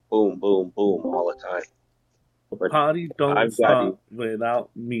boom, boom, boom all the time. But Party don't I've got stop without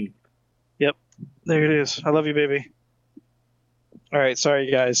me. Yep. There it is. I love you, baby. All right.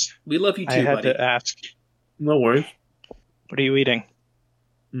 Sorry, guys. We love you too, I had buddy. to ask. No worries. What are you eating?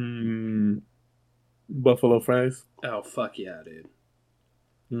 Buffalo fries. Oh, fuck yeah, dude.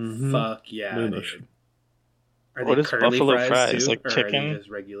 Mm-hmm. Fuck yeah, Very dude. nice. Are What they is curly buffalo fries? too, Like or chicken? Are they just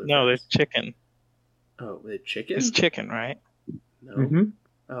regular No, fries? they're chicken. Oh, they're chicken? It's chicken, right? No. Mm-hmm.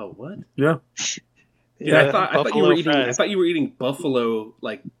 Oh, what? Yeah. Yeah, I thought you were eating. fries. I thought you were eating buffalo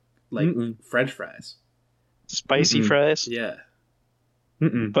like French fries. Spicy fries. Yeah.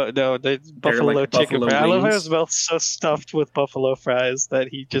 But no, the buffalo like chicken buffalo fries. I love how wings. his mouth's so stuffed with buffalo fries that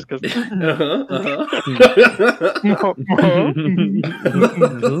he just goes. So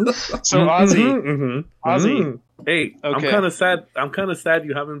Ozzy, Hey, I'm Okay. kind of sad. I'm kind of sad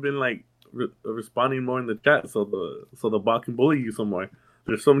you haven't been like responding more in the chat, so the bot can bully you some more.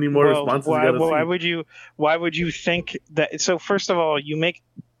 There's so many more responses. Why, you gotta see. why would you think that? So first of all, you make,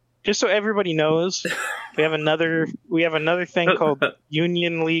 just so everybody knows, we have another thing called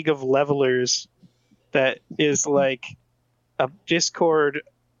Union League of Levelers, that is like a Discord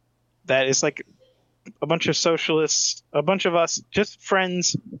that is like a bunch of socialists, a bunch of us, just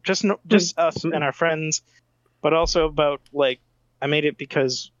friends, just us and our friends, but also about like, I made it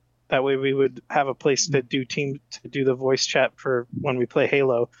because that way we would have a place to do the voice chat for when we play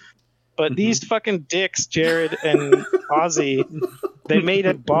Halo. But these fucking dicks, Jared and Ozzy, they made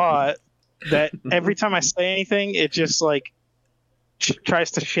a bot that every time I say anything, it just like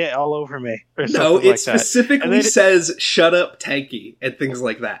tries to shit all over me. Or No, something it like specifically says "shut up, tanky" and things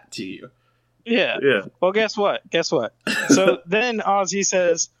like that to you. Yeah. Yeah. Well, guess what? So then Ozzy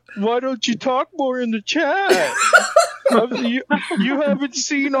says, "Why don't you talk more in the chat? You haven't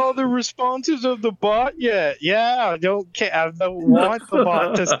seen all the responses of the bot yet." Yeah, I don't care. I don't want the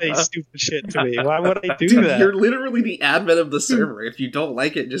bot to say stupid shit to me. Why would I do Dude, that? you're literally the admin of the server. If you don't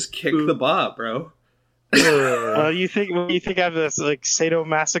like it, just kick the bot, bro. You think I'm this like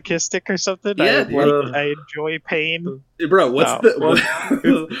sadomasochistic or something? Yeah, I enjoy pain. Bro, what's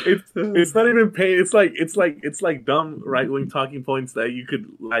it's not even pain. It's like dumb right wing talking points that you could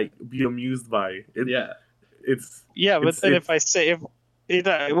like be amused by. But then if I say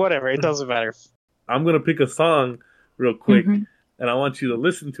whatever, it doesn't matter. I'm gonna pick a song real quick, and I want you to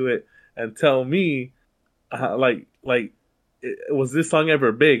listen to it and tell me, was this song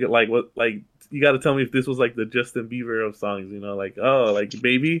ever big? Like what? Like you got to tell me if this was like the Justin Bieber of songs. You know, like like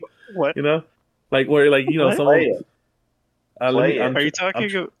Baby. What? You know, like where like someone. Are you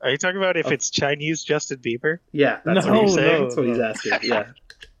talking about if it's Chinese Justin Bieber? Yeah, that's what he's saying. That's what he's asking. Yeah.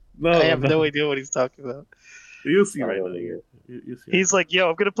 No, I have no idea what he's talking about. You'll see right now. He's like, "Yo,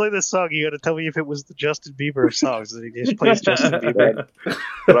 I'm gonna play this song. You got to tell me if it was the Justin Bieber songs." And he just plays Justin Bieber.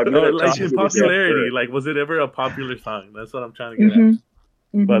 But like in popularity, like was it ever a popular song? That's what I'm trying to get at.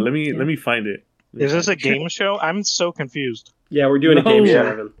 But let me find it. Is this a game show? I'm so confused. Yeah, we're doing a game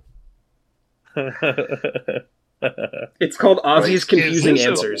show. It's called Ozzy's Confusing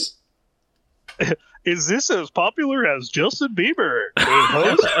Answers. Is this as popular as Justin Bieber?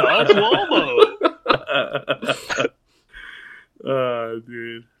 Host Oswaldo.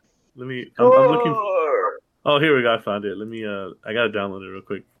 Dude. I'm looking. Oh, here we go. I found it. Let me. I gotta download it real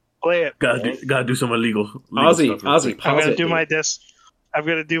quick. Play it. Gotta do some illegal Ozzy, stuff. I'm gonna do my best. I'm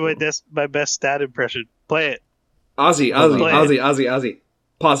gonna do my best stat impression. Play it. Ozzy.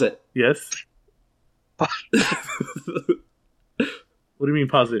 Pause it. Yes. What do you mean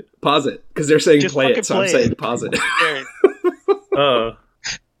pause it? Pause it, because they're saying Just play it, fucking so I'm play saying it. pause it.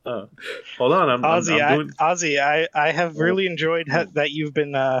 Hold on, Ozzy, I have really enjoyed that you've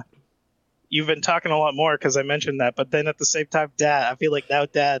been talking a lot more because I mentioned that, but then at the same time, Dad, I feel like now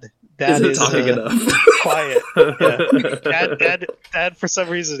Dad Isn't is talking enough. quiet. Yeah. Dad for some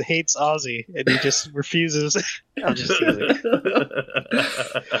reason hates Ozzy and he just refuses. I'm just teasing.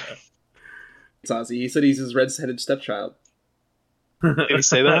 It's Ozzy. He said he's his red-headed stepchild. Did he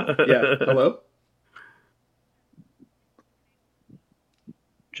say that? Yeah. Hello?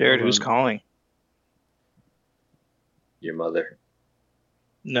 Jared, who's calling? Your mother.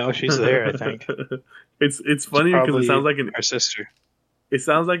 No, she's there, I think. It's funny because it sounds like our sister. It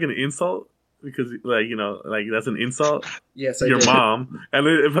sounds like an insult because, like, you know, like that's an insult. Yes, your mom, and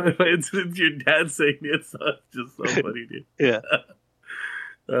if it's your dad saying it, so it's just so funny, dude. Yeah.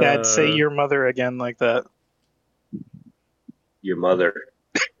 Dad, say your mother again like that. Your mother.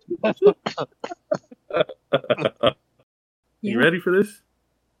 You ready for this?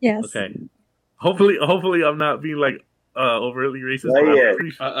 Yes. Okay. Hopefully, I'm not being like overtly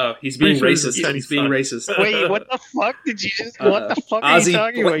racist. He's being racist. He's being racist. Wait, what the fuck did you just? What the fuck are Ozzy, you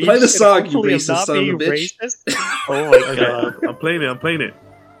talking about? play the song, you hopefully racist son of a bitch. Racist? Oh my god! I'm playing it.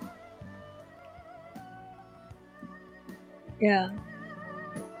 Yeah.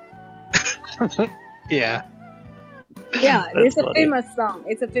 Yeah. Yeah, it's a funny. famous song.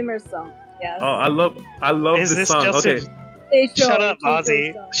 It's a famous song. Yeah. Oh, I love this song. Justin? Okay. Shut up,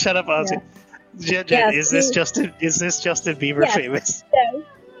 Ozzy. Shut up, Ozzy. Jen, Yes, is this Justin Bieber famous?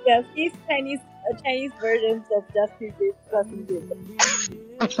 Yes, he's Chinese versions of Justin Bieber.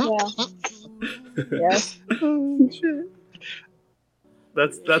 Yeah. Yes. Oh shit.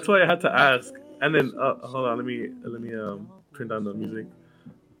 That's why I had to ask. And then hold on, let me turn down the music.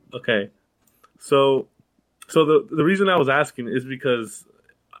 Okay. So the reason I was asking is because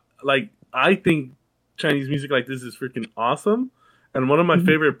like I think Chinese music like this is freaking awesome. And one of my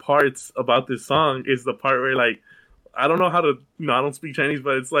favorite parts about this song is the part where like I don't know how to I don't speak Chinese,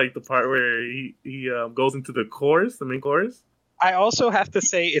 but it's like the part where he goes into the chorus, the main chorus. I also have to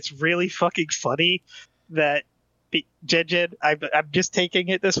say it's really fucking funny that Jen, I'm just taking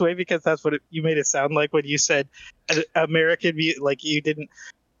it this way because that's what you made it sound like when you said American music, like you didn't.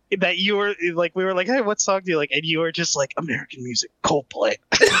 That you were like, we were like, hey, what song do you like? And you were just like, American music, Coldplay.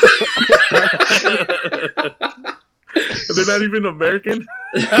 They're not even American.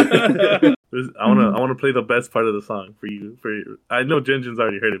 I wanna play the best part of the song for you. I know Jinjin's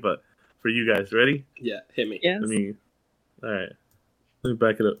already heard it, but for you guys, ready? Yeah, hit me. Yes. All right. Let me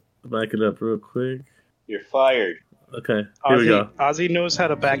back it up real quick. You're fired. Okay, here we go. Ozzy knows how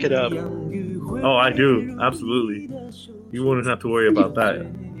to back it up. Oh, I do. Absolutely. You wouldn't have to worry about that.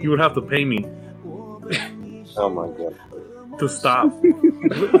 You would have to pay me Oh my god. to stop.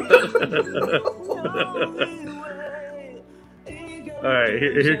 All right,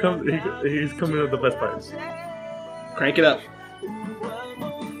 he's coming with the best part. Crank it up.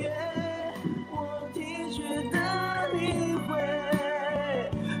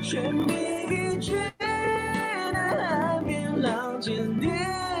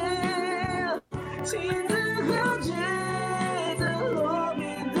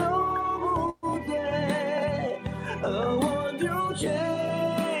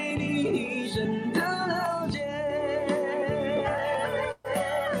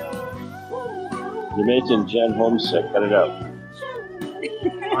 You're making Jen homesick. Cut it out.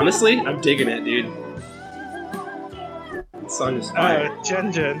 Honestly, I'm digging it, dude. This song is fire.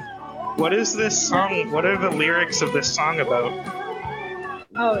 Jen, what is this song? What are the lyrics of this song about?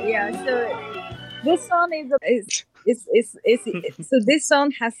 Oh yeah, so this song so this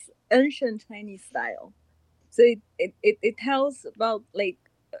song has ancient Chinese style. So it tells about like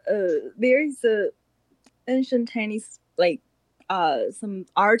there is a ancient Chinese like some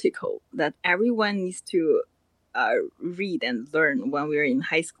article that everyone needs to read and learn when we're in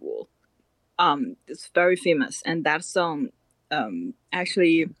high school. It's very famous, and that song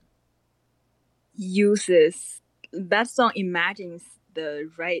actually imagines the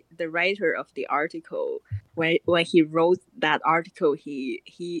writer of the article when he wrote that article he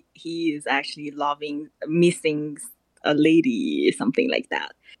is actually missing a lady, something like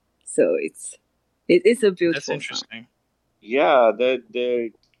that. So it is a beautiful That's interesting song. Yeah,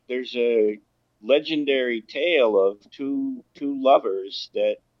 there's a legendary tale of two lovers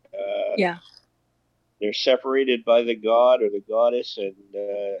that they're separated by the god or the goddess, and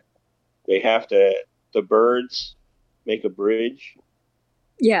the birds make a bridge.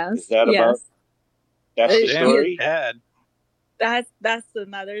 Yes. Is that about? That's the story. That's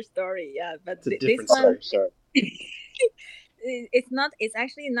another story. Yeah, but this one. Sorry. It's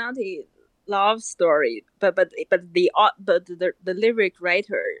actually not a love story, but the lyric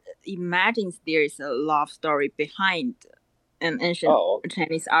writer imagines there is a love story behind an ancient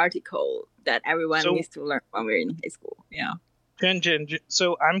Chinese article that everyone needs to learn when we're in high school. Yeah. Jen,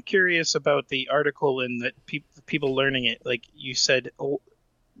 so I'm curious about the article and the people learning it. Like you said,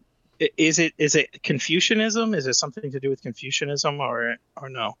 is it Confucianism? Is it something to do with Confucianism or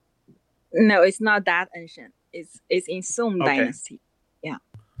no? No, it's not that ancient. It's in Song Dynasty. Yeah.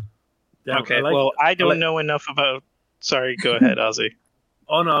 Okay. I don't know enough about. Sorry, go ahead, Ozzy.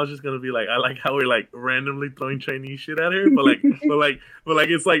 Oh no, I was just gonna be like, I like how we're like randomly throwing Chinese shit at her, but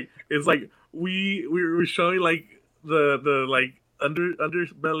it's like we're showing like the like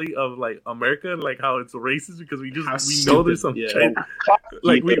underbelly of like America and like how it's racist because we know there's some Chinese,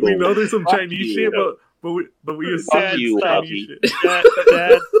 like we know there's some Chinese shit, but we assume it's Chinese shit.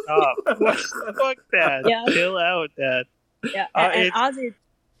 Dad, stop. Fuck that. Yeah. Chill out, Dad. Yeah, and Ozzy.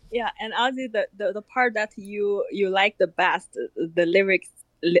 Yeah, and Ozzy, the part that you like the best, the lyrics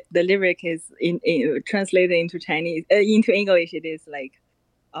the lyric is in translated into Chinese into English. It is like,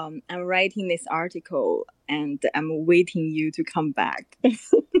 I'm writing this article and I'm waiting you to come back.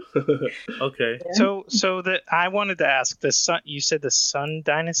 Okay. Yeah. So that I wanted to ask the Sun. You said the Sun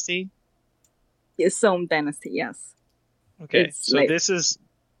Dynasty. Yes, Song Dynasty. Yes. Okay. It's so like, this is.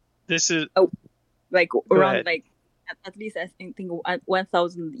 Like Go around ahead. like at least I think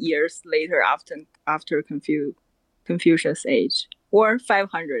 1,000 years later after Confucius age, or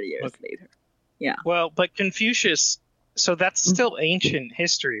 500 years later. Yeah. Well, but Confucius. So that's still ancient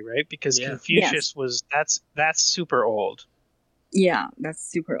history, right? Because Confucius was that's super old. Yeah, that's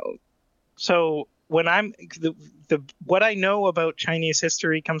super old. So when I'm what I know about Chinese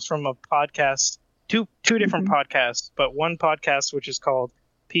history comes from a podcast, two different podcasts, but one podcast which is called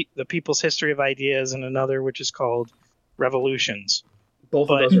The People's History of Ideas, and another which is called Revolutions. Both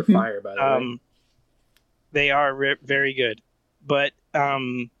of those are fire, by the way. They are very good, but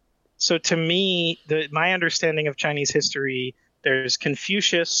so to me, my understanding of Chinese history, there's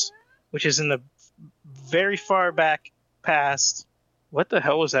Confucius, which is in the very far back past. What the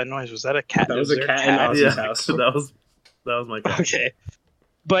hell was that noise? Was that a cat? That was a cat in Ozzy's house. that was my cat. Okay,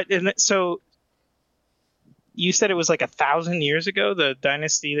 but so you said it was like 1,000 years ago, the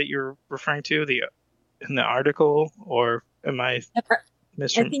dynasty that you're referring to, in the article, or am I?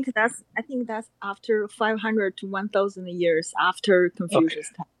 I think that's after 500 to 1,000 years after Confucius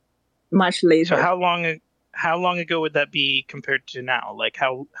time. Much later. So how long ago would that be compared to now? Like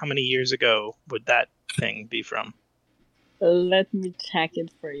how many years ago would that thing be from? Let me check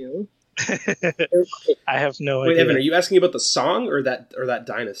it for you. I have no Wait, idea. Evan, are you asking about the song or that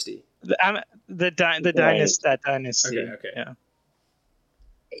dynasty? The dynasty. Okay. Yeah.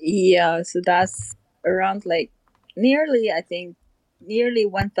 Yeah, so that's around like nearly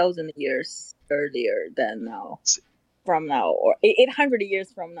 1,000 years earlier than now. From now, or 800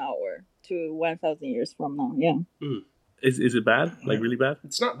 years from now, or to 1,000 years from now. Yeah. Is it bad? Like really bad?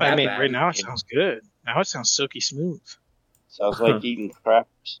 It's not bad. Bad. Right now it sounds good. Now it sounds silky smooth. Sounds like eating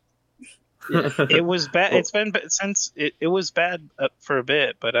crackers. It was bad. It's been since it was bad for a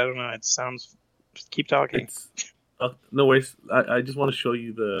bit, but I don't know. It sounds. Keep talking. No worries. I just want to show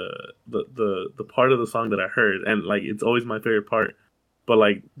you the part of the song that I heard, and like it's always my favorite part. But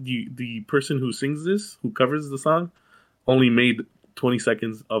like the person who sings this, who covers the song, only made 20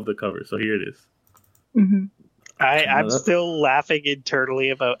 seconds of the cover. So here it is. Mm-hmm. I'm still laughing internally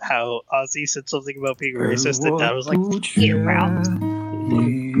about how Ozzy said something about being racist, and I was like, "Get around."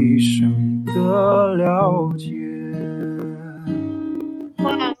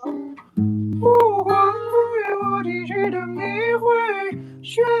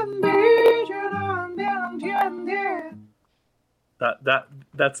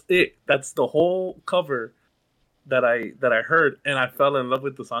 That's it. That's the whole cover that I heard, and I fell in love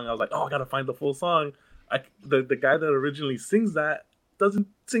with the song. I was like, oh, I gotta find the full song. The guy that originally sings that doesn't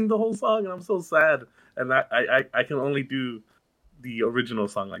sing the whole song, and I'm so sad. And I can only do the original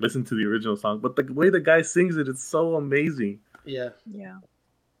song, like listen to the original song. But the way the guy sings it, it's so amazing. Yeah.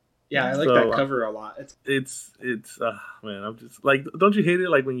 Yeah, I like that cover a lot. It's man, I'm just like, don't you hate it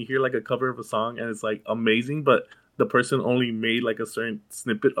like when you hear like a cover of a song and it's like amazing, but the person only made like a certain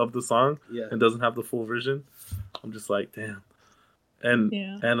snippet of the song and doesn't have the full version? I'm just like, damn. And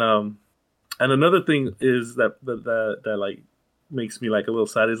another thing is that like makes me like a little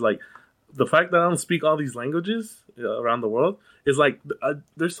sad is like the fact that I don't speak all these languages around the world is like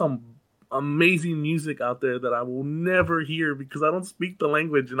there's some amazing music out there that I will never hear because I don't speak the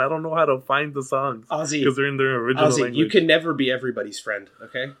language and I don't know how to find the songs. Ozzy, because they're in their original language. You can never be everybody's friend,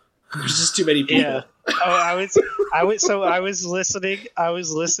 okay? There's just too many people. Yeah. I was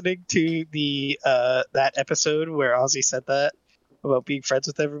listening to the that episode where Ozzy said that about being friends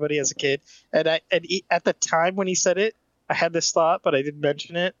with everybody as a kid, and at the time when he said it, I had this thought, but I didn't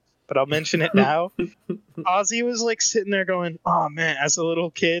mention it. But I'll mention it now. Ozzy was like sitting there going, "Oh man," as a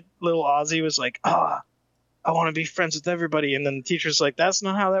little kid, little Ozzy was like, "Ah, I want to be friends with everybody," and then the teacher's like, "That's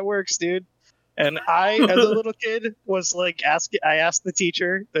not how that works, dude." And I, as a little kid, was like I asked the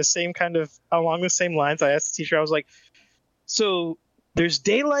teacher the same kind of along the same lines. I asked the teacher, I was like, "So there's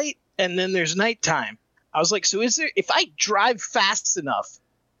daylight and then there's nighttime." I was like, "So if I drive fast enough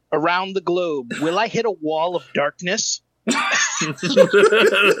around the globe, will I hit a wall of darkness?" What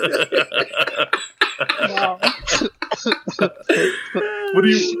do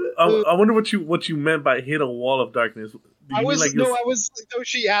you? I wonder what you meant by hit a wall of darkness.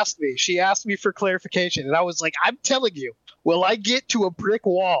 She asked me. She asked me for clarification, and I was like, I'm telling you, will I get to a brick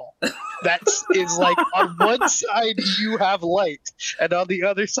wall that is like on one side you have light, and on the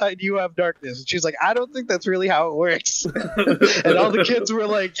other side you have darkness? And she's like, I don't think that's really how it works. And all the kids were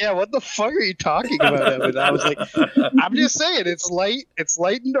like, yeah, what the fuck are you talking about, Evan? And I was like, I'm just saying, it's light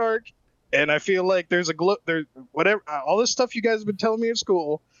and dark, and I feel like there's whatever all this stuff you guys have been telling me in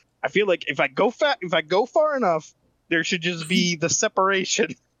school. I feel like if I go far enough, there should just be the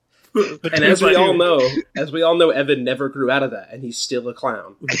separation. And as we all know, Evan never grew out of that, and he's still a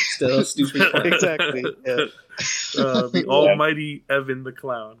clown. Still a stupid clown. Exactly. Yeah. The almighty Evan the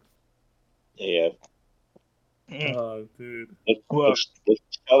clown. Yeah. Oh, dude.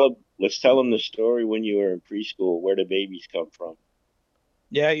 Let's tell them the story when you were in preschool. Where the babies come from?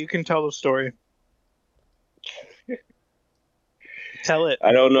 Yeah, you can tell the story. Tell it.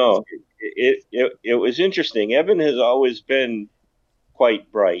 I don't know. It was interesting. Evan has always been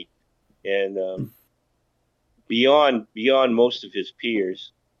quite bright, and beyond most of his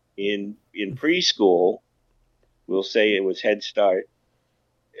peers. In preschool, we'll say it was Head Start.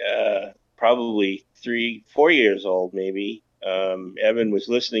 Probably 3-4 years old, maybe. Evan was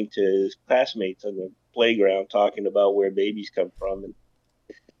listening to his classmates on the playground talking about where babies come from, and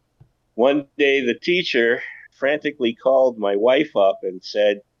one day the teacher frantically called my wife up and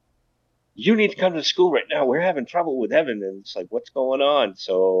said, you need to come to school right now. We're having trouble with Evan. And it's like, what's going on?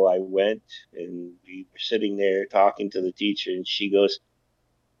 So I went, and we were sitting there talking to the teacher, and she goes,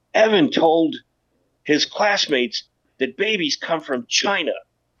 Evan told his classmates that babies come from China.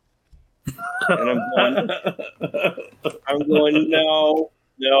 And I'm going,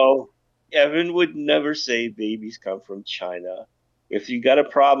 no. Evan would never say babies come from China. If you got a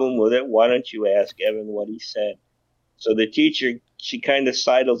problem with it, why don't you ask Evan what he said? So the teacher, she kind of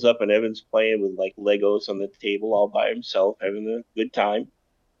sidles up, and Evan's playing with like Legos on the table all by himself, having a good time.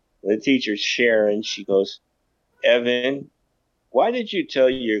 And the teacher's Sharon. She goes, Evan, why did you tell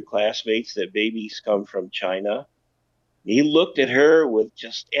your classmates that babies come from China? And he looked at her with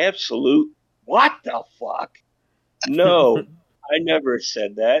just absolute, what the fuck? No, I never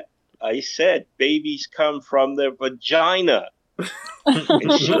said that. I said babies come from their vagina.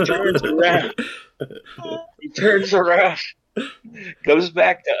 And she turns around, goes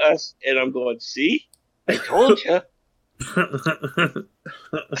back to us, and I'm going, see? I told you.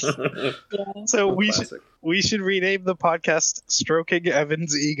 So we should rename the podcast "Stroking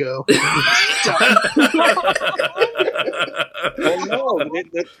Evan's Ego."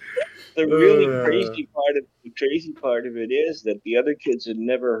 The really crazy part of it is that the other kids had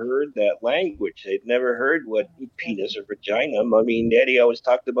never heard that language. They'd never heard what penis or vagina. Mommy and Daddy always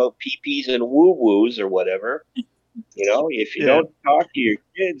talked about pee-pees and woo-woos or whatever. You know, if you don't talk to your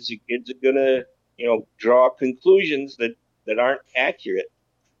kids are gonna, draw conclusions that aren't accurate.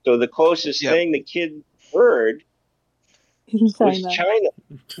 So the closest thing the kid heard was China.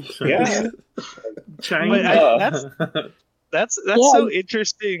 Yeah, China. That's so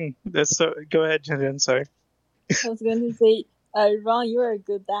interesting. Go ahead, Jen. Sorry. I was going to say, Ron, you are a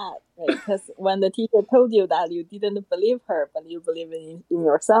good dad, right? Because when the teacher told you that, you didn't believe her, but you believe in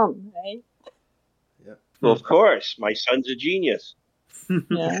your son, right? Yeah. Well, of course, my son's a genius.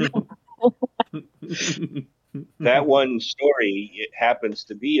 Yeah. That one story, it happens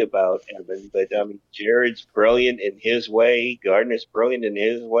to be about Evan, but Jared's brilliant in his way. Gardner's brilliant in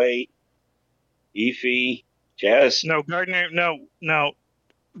his way. Efie. Yes. No, Gardner. No.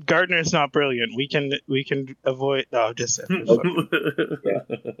 Gardner's not brilliant. We can avoid. No, just. Yeah.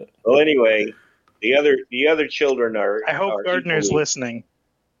 Well, anyway, the other children are. I hope Gardner's listening.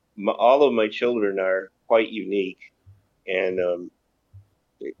 All of my children are quite unique, and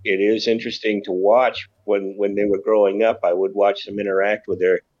it is interesting to watch when they were growing up. I would watch them interact with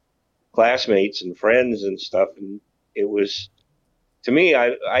their classmates and friends and stuff, and it was. To me,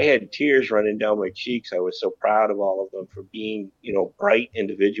 I had tears running down my cheeks. I was so proud of all of them for being, bright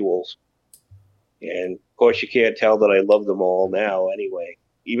individuals. And, of course, you can't tell that I love them all now anyway.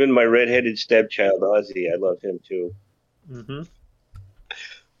 Even my redheaded stepchild, Ozzy, I love him, too. Mm-hmm.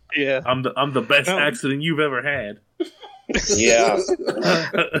 Yeah. I'm the best accident you've ever had. Yeah.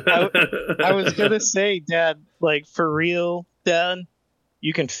 I was going to say, Dad, like, for real, Dad,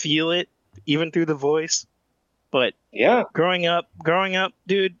 you can feel it, even through the voice. But yeah, growing up,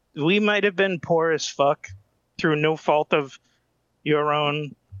 dude, we might have been poor as fuck through no fault of your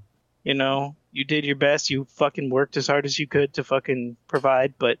own. You did your best. You fucking worked as hard as you could to fucking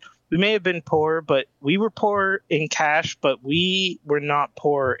provide. But we may have been poor, but we were poor in cash, but we were not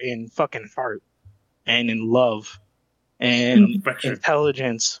poor in fucking heart and in love and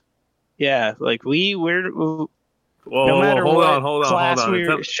intelligence Yeah, like we're Whoa, no matter hold what on. class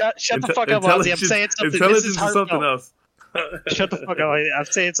we're shut the fuck up, Ozzy. I'm saying something. This is heartfelt. Something else. Shut the fuck up. I'm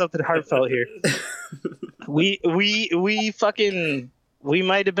saying something heartfelt here. We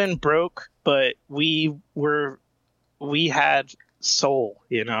might have been broke, but we had soul,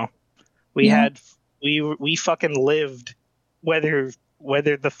 you know. We fucking lived, whether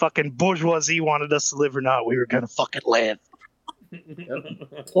the fucking bourgeoisie wanted us to live or not. We were gonna fucking live.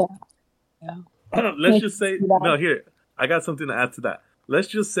 Let's just say here. I got something to add to that. Let's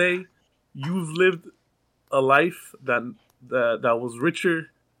just say you've lived a life that was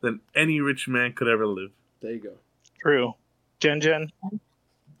richer than any rich man could ever live. There you go. True. Jen.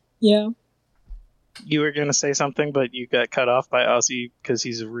 Yeah. You were gonna say something, but you got cut off by Ozzy because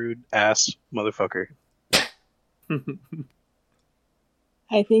he's a rude ass motherfucker.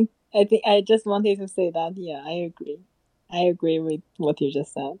 I think I just wanted to say that. Yeah, I agree. I agree with what you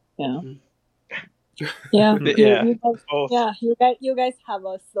just said. Yeah. Yeah. You guys have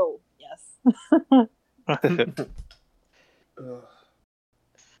a soul. Yes.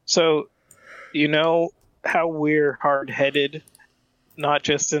 So, you know how we're hard-headed, not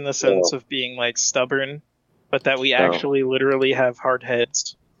just in the sense of being like stubborn, but that we actually literally have hard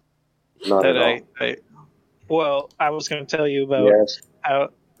heads. Not that at all. I was going to tell you about how.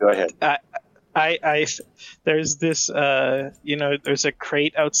 Go ahead. I there's this there's a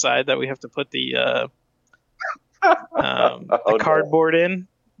crate outside that we have to put the cardboard in,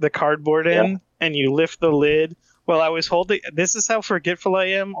 and you lift the lid. Well, I was holding. This is how forgetful I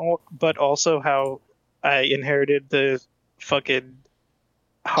am, but also how I inherited the fucking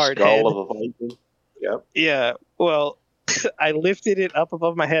hard Skull head. of a Viking. Yep. Yeah. Well, I lifted it up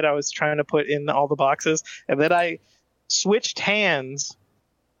above my head. I was trying to put in all the boxes, and then I switched hands.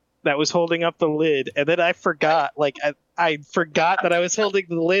 That was holding up the lid, and then I forgot. Like I forgot that I was holding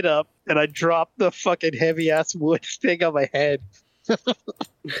the lid up, and I dropped the fucking heavy ass wood thing on my head.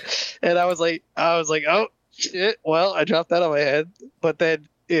 And I was like, oh shit. Well, I dropped that on my head, but then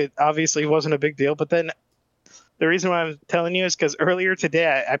it obviously wasn't a big deal. But then the reason why I'm telling you is because earlier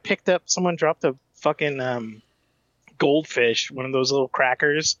today I picked up. Someone dropped a fucking goldfish, one of those little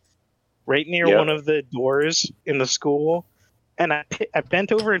crackers, right near one of the doors in the school. And I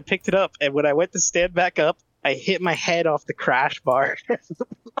bent over and picked it up. And when I went to stand back up, I hit my head off the crash bar.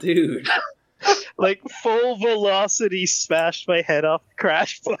 Dude. Like full velocity smashed my head off the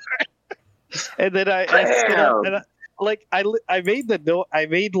crash bar. And then I stood up and I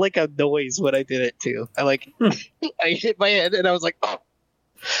made like a noise when I did it too. I hit my head and I was like, oh.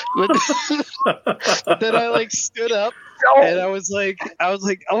 But then I like stood up and I was like,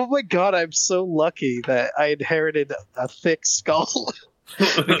 oh my god, I'm so lucky that I inherited a thick skull.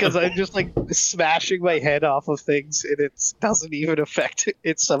 Because I'm just like smashing my head off of things and it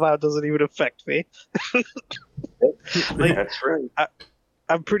somehow doesn't even affect me. That's right.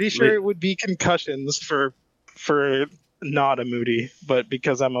 I'm pretty sure it would be concussions for not a Moody, but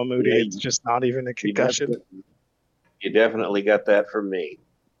because I'm a Moody, it's just not even a concussion. You definitely got that from me.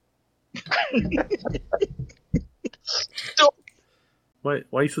 Why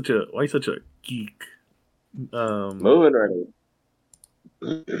are you such a geek? Moving right.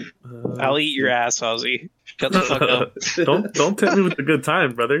 I'll eat your ass, Ozzy. Shut the fuck up. Don't tempt me with a good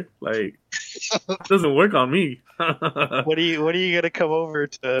time, brother. Like, it doesn't work on me. What are you gonna come over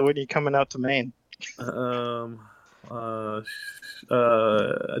to when you coming out to Maine? During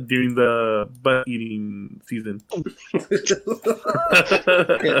the butt eating season. So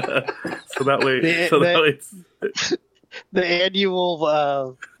that way it's the annual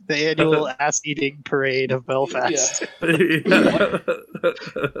ass eating parade of Belfast. Yeah.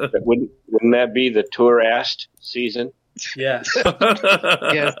 Wouldn't that be the tourist season? Yeah.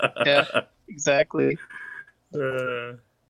 Yeah, exactly.